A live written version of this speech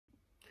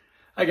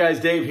Hi guys,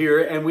 Dave here,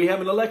 and we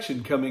have an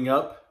election coming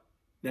up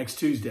next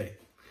Tuesday.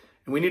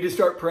 And we need to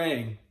start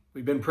praying.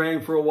 We've been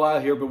praying for a while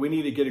here, but we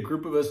need to get a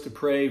group of us to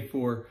pray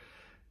for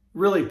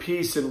really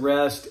peace and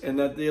rest, and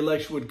that the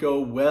election would go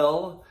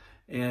well,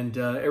 and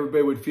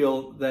everybody would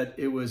feel that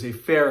it was a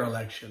fair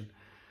election.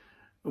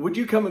 Would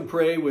you come and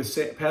pray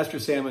with Pastor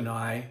Sam and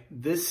I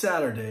this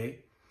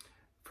Saturday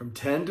from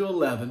 10 to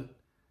 11?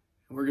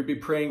 We're going to be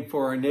praying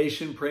for our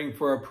nation, praying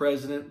for our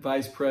president,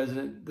 vice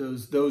president,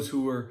 those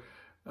who are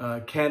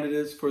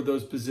candidates for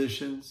those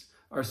positions,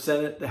 our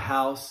Senate, the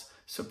House,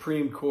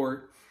 Supreme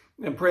Court,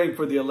 and praying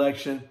for the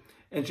election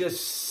and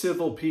just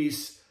civil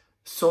peace,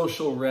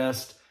 social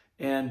rest,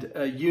 and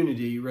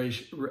unity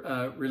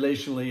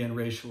relationally and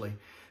racially.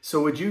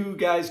 So would you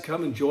guys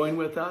come and join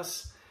with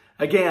us?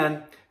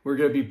 Again, we're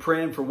going to be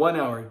praying for 1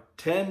 hour,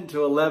 10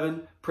 to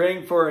 11,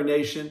 praying for our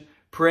nation,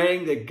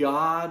 praying that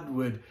God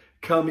would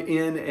come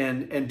in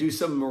and do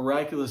some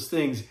miraculous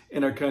things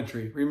in our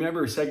country.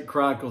 Remember 2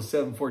 Chronicles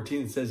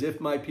 7:14 says,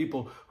 if my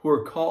people who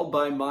are called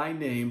by my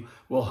name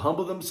will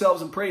humble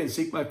themselves and pray and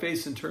seek my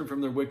face and turn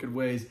from their wicked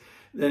ways,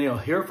 then he'll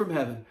hear from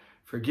heaven,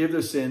 forgive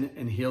their sin,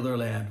 and heal their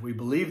land. We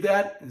believe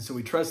that, and so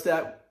we trust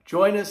that.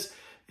 Join us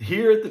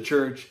here at the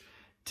church,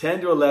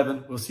 10 to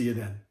 11. We'll see you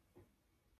then.